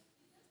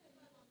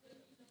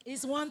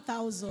 It's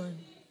 1,000.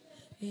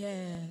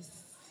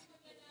 Yes.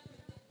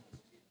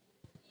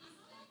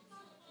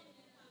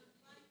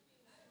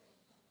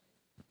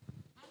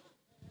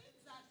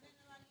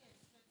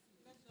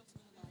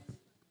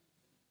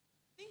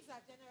 Things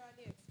are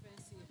generally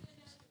expensive.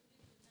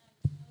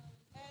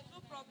 No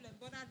problem,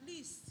 but at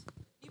least,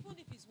 even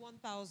if it's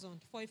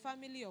 1,000 for a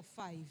family of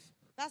 5,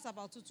 that's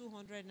about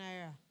 200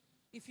 naira.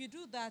 If you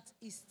do that,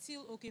 it's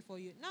still okay for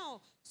you.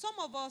 Now, some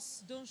of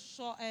us don't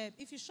shop.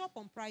 If you shop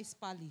on Price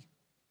Pally,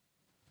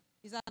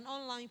 it's an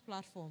online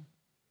platform.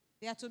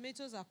 Their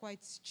tomatoes are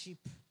quite cheap.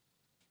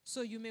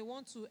 So you may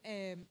want to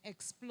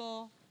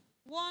explore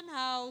one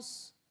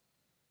house,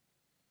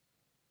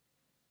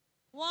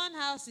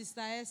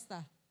 Sister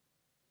Esther.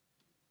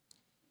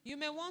 You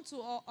may want to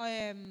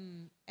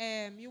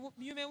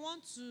you may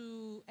want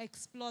to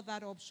explore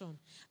that option.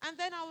 And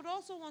then I would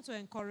also want to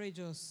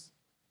encourage us.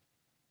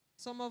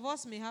 Some of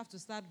us may have to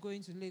start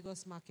going to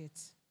Lagos Market.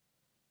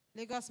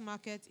 Lagos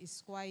Market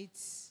is quite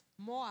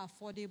more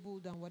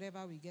affordable than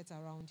whatever we get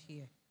around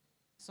here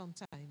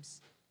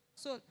sometimes.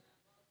 So,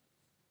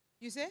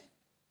 you say?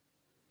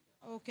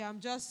 Okay,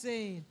 I'm just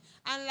saying.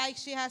 And like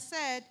she has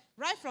said,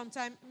 right from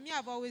time,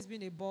 I've always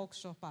been a bulk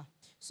shopper.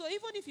 So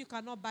even if you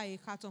cannot buy a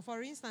carton,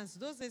 for instance,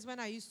 those days when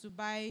I used to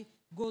buy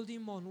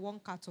Golden Mon, 1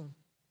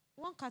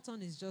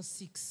 carton is just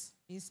 6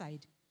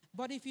 inside.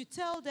 But if you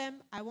tell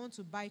them, I want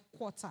to buy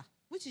quarter,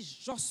 which is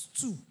just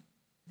 2,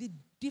 the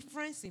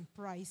difference in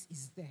price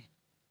is there.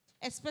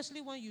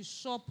 Especially when you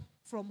shop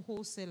from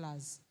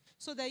wholesalers.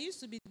 So there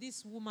used to be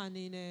this woman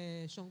in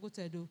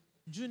Shongotedo,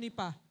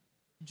 Juniper.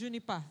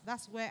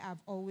 That's where I've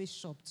always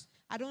shopped.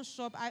 I don't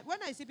shop.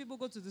 When I see people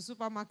go to the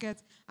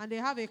supermarket and they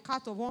have a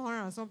cart of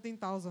 100 and something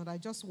thousand, I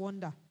just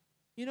wonder.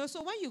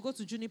 So when you go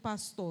to Juniper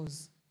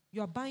stores,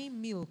 you're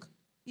buying milk.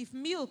 If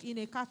milk in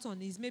a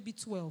carton is maybe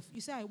 12,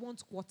 you say, I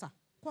want quarter.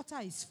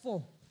 Quarter is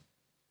 4.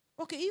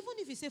 Okay, even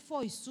if you say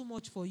 4 is too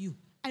much for you,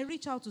 I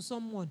reach out to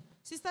someone.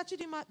 Sister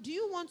Chidima, do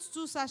you want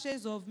 2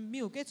 sachets of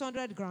milk,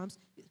 800 grams?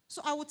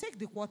 So I will take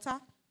the quarter,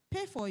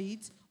 pay for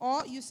it,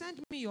 or you send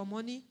me your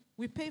money,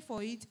 we pay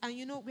for it, and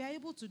we are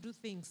able to do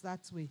things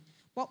that way.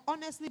 But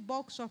honestly,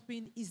 bulk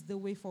shopping is the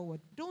way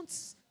forward. Don't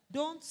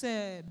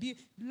be.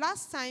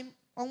 Last time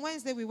on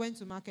Wednesday we went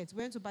to market.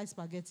 We went to buy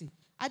spaghetti.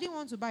 I didn't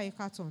want to buy a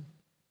carton,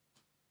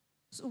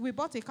 so we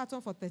bought a carton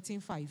for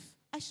 13.5.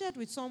 I shared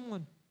with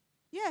someone.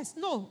 Yes,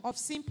 no, of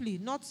Simply,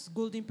 not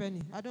Golden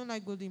Penny. I don't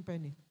like Golden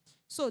Penny.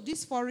 So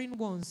these foreign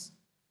ones,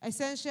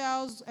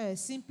 Essentials,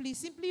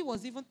 Simply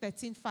was even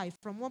 13.5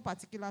 from one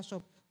particular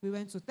shop we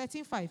went to.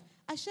 13.5.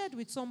 I shared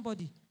with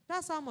somebody.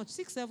 That's how much?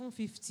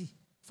 6,750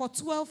 for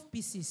 12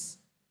 pieces.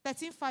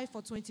 13.5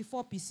 for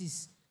 24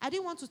 pieces. I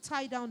didn't want to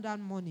tie down that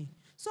money.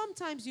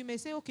 Sometimes you may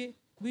say, okay,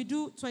 we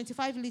do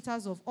 25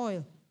 liters of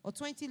oil or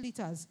 20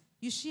 liters.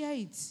 You share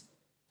it.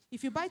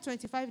 If you buy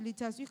 25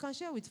 liters, you can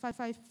share with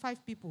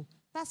five people.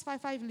 That's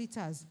 5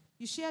 liters.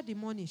 You share the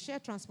money, share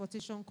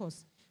transportation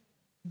costs.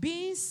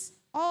 Beans,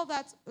 all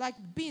that, like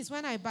beans,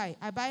 when I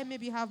buy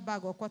maybe half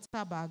bag or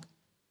quarter bag.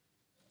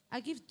 I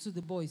give it to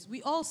the boys.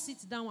 We all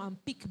sit down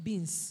and pick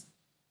beans.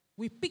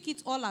 We pick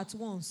it all at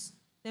once.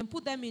 Then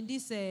put them in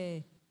these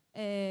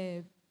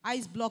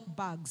ice block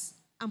bags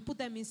and put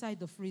them inside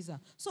the freezer.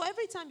 So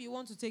every time you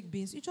want to take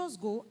beans, you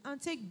just go and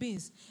take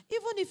beans.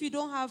 Even if you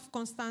don't have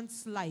constant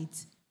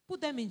light,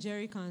 put them in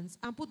jerry cans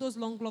and put those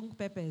long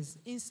peppers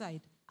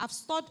inside. I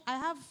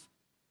have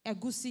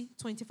egusi,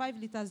 25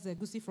 liters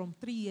egusi from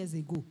 3 years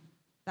ago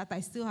that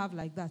I still have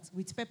like that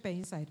with pepper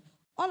inside.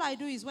 All I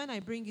do is when I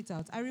bring it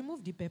out, I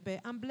remove the pepper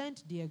and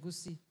blend the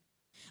egusi.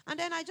 And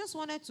then I just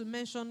wanted to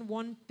mention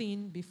one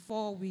thing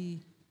before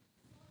we...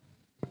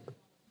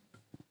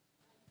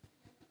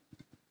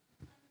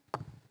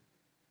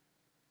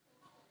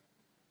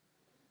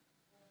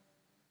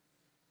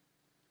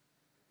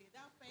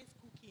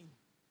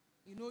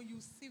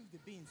 You sieve the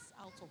beans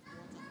out of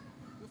water.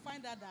 You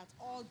find out that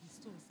all the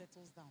stone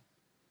settles down.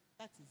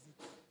 That is it.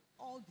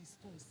 All the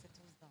stone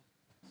settles down.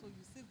 So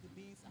you sieve the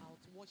beans out,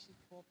 wash it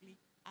properly,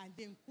 and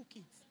then cook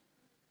it.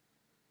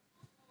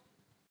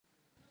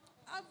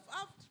 I've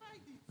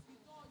tried it.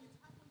 It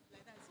happens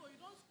like that. So you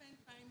don't spend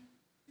time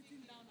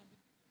sitting down and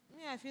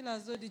I feel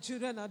as though the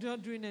children are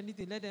not doing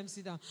anything. Let them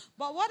sit down.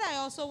 But what I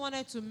also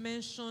wanted to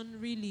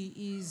mention really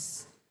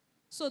is,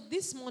 so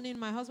this morning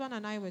my husband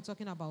and I were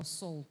talking about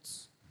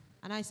salt.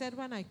 And I said,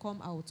 when I come,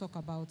 I will talk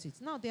about it.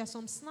 Now, there are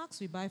some snacks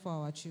we buy for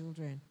our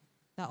children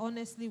that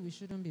honestly we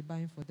shouldn't be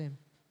buying for them.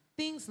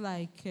 Things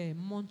like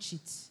Munch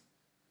It.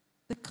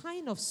 The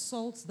kind of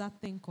salt that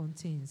thing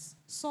contains.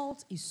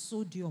 Salt is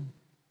sodium.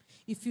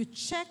 If you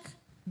check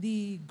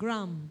the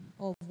gram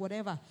of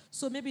whatever,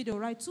 so maybe they'll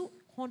write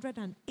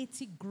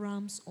 280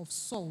 grams of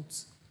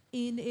salt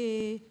in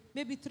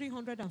maybe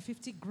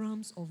 350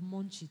 grams of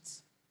Munch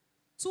It.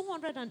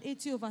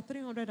 280 over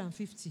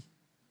 350.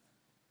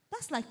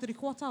 That's like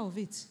 3/4 of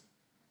it.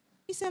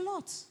 It's a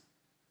lot.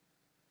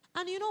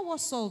 And you know what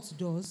salt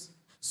does?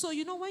 So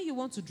when you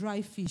want to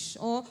dry fish,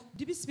 or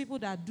these people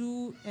that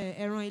do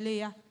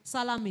eron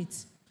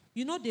salamit,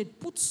 they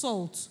put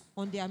salt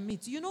on their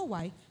meat. You know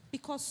why?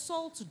 Because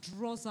salt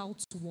draws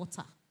out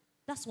water.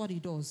 That's what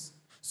it does.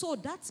 So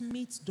that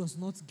meat does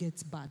not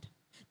get bad.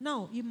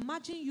 Now,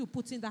 imagine you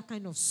putting that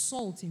kind of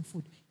salt in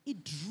food.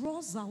 It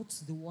draws out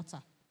the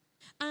water.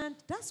 And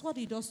that's what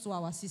it does to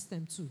our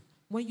system too.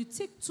 When you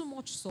take too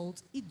much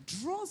salt, it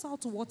draws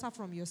out water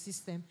from your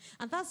system.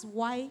 And that's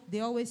why they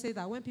always say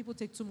that when people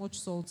take too much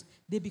salt,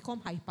 they become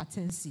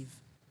hypertensive.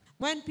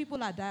 When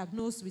people are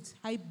diagnosed with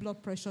high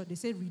blood pressure, they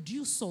say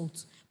reduce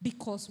salt,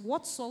 because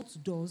what salt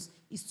does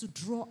is to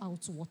draw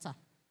out water.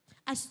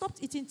 I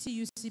stopped eating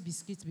TUC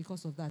biscuits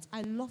because of that.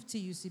 I love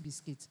TUC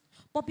biscuits.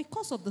 But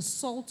because of the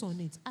salt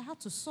on it, I had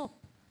to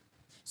stop.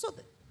 So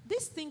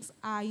these things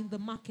are in the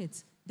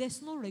market.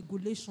 There's no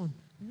regulation.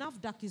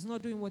 NAFDAC is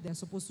not doing what they're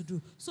supposed to do.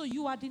 So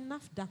you are the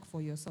NAFDAC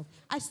for yourself.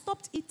 I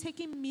stopped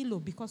taking Milo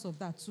because of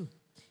that too.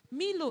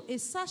 Milo, a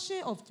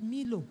sachet of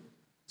Milo,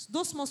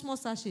 those small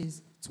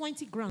sachets,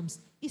 20 grams,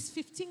 is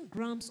 15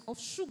 grams of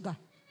sugar.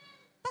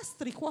 That's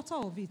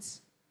 3/4 of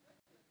it.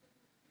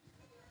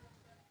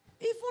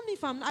 Even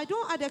if I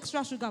don't add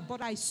extra sugar,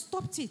 but I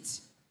stopped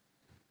it.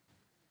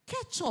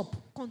 Ketchup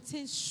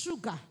contains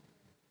sugar.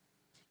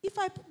 If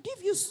I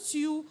give you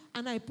stew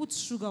and I put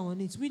sugar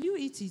on it, will you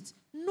eat it?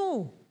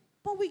 No.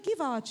 But we give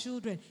our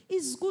children.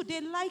 It's good.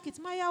 They like it.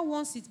 Maya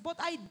wants it. But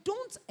I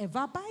don't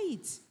ever buy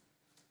it.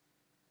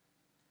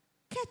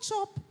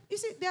 Ketchup. You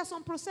see, there are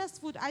some processed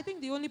food. I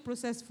think the only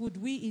processed food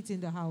we eat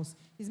in the house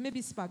is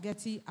maybe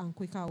spaghetti and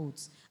Quaker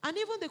oats. And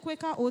even the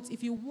Quaker oats,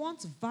 if you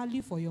want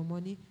value for your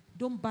money,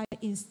 don't buy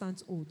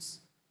instant oats.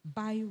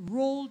 Buy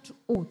rolled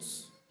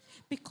oats.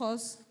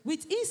 Because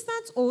with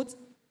instant oats,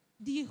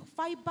 the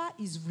fiber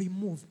is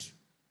removed.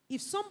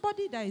 If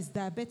somebody that is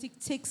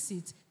diabetic takes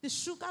it, the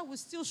sugar will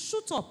still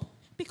shoot up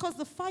because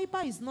the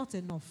fiber is not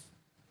enough.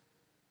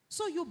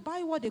 So you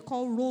buy what they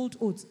call rolled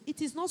oats.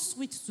 It is not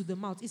sweet to the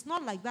mouth. It's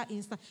not like that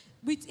instant.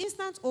 With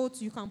instant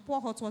oats, you can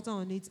pour hot water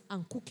on it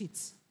and cook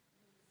it.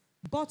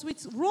 But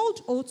with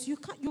rolled oats,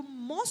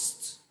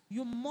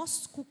 you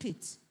must cook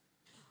it.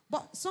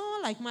 But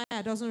someone like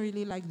Maya doesn't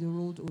really like the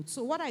rolled oats.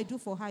 So what I do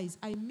for her is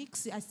I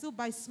mix it. I still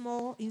buy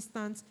small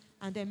instant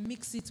and then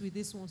mix it with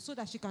this one so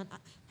that she can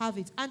have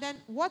it. And then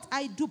what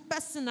I do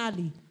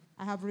personally,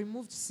 I have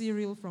removed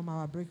cereal from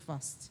our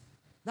breakfast.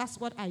 That's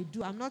what I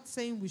do. I'm not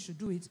saying we should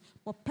do it,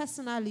 but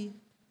personally,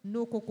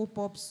 no Cocoa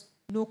Pops,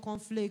 no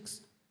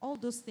cornflakes. All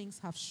those things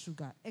have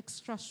sugar,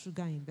 extra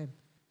sugar in them.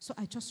 So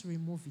I just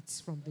remove it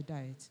from the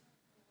diet.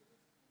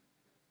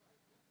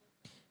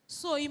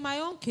 So in my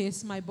own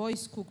case, my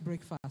boys cook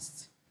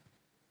breakfast.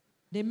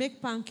 They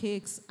make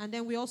pancakes, and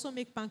then we also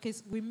make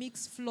pancakes. We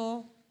mix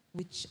flour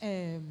with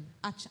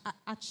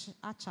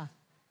acha.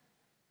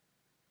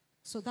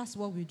 So that's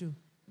what we do.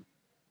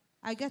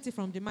 I get it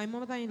from my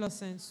mother-in-law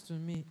sends to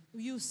me.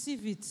 You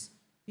sieve it.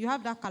 You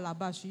have that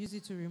calabash. You use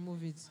it to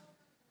remove it.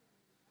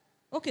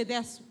 Okay,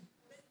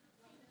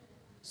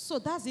 so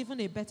that's even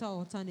a better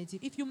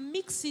alternative. If you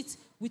mix it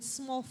with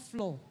small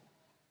flour,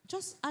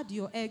 just add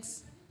your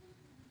eggs.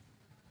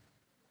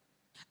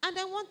 And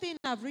then one thing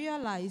I've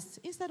realized,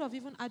 instead of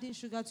even adding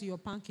sugar to your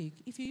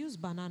pancake, if you use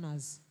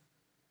bananas,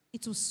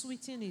 it will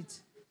sweeten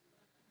it.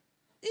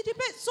 It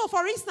depends. So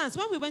for instance,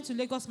 when we went to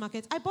Lagos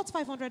Market, I bought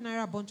 500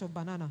 naira bunch of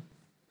banana.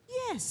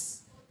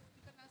 Yes.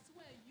 You can as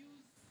well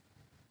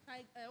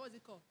use, what's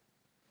it called?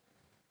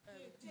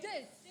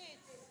 Dates.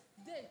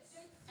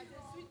 As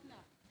a sweetener.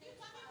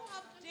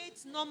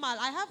 Dates normal.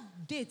 I have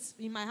dates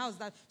in my house.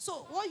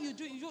 So what you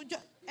do, you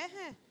just,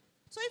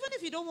 So even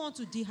if you don't want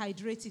to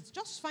dehydrate it,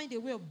 just find a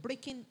way of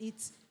breaking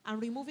it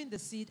and removing the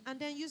seed and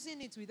then using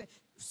it with it.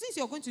 Since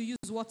you're going to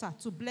use water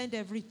to blend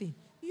everything,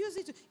 use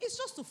it. It's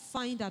just to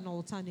find an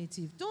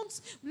alternative.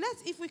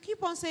 If we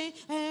keep on saying,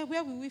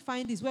 where will we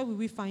find this? Where will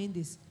we find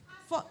this?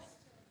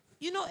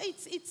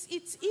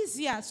 It's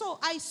easier. So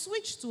I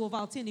switched to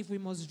Ovaltine if we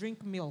must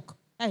drink milk.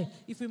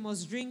 If we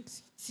must drink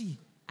tea.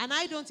 And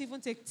I don't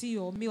even take tea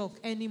or milk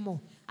anymore.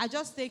 I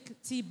just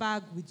take tea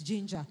bag with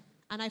ginger.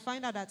 And I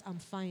find out that I'm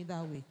fine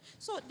that way.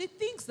 So the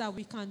things that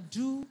we can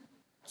do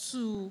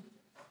to,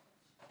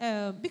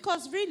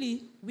 because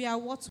really, we are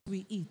what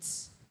we eat.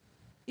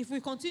 If we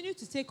continue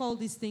to take all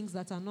these things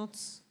that are not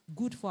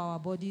good for our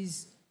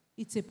bodies,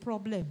 it's a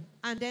problem.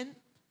 And then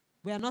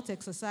we are not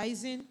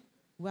exercising,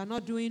 we are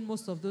not doing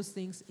most of those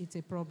things, it's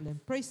a problem.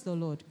 Praise the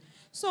Lord.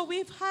 So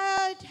we've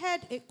heard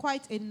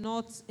quite a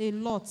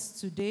lot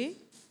today,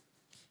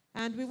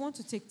 and we want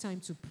to take time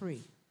to pray.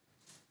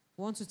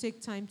 We want to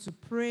take time to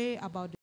pray about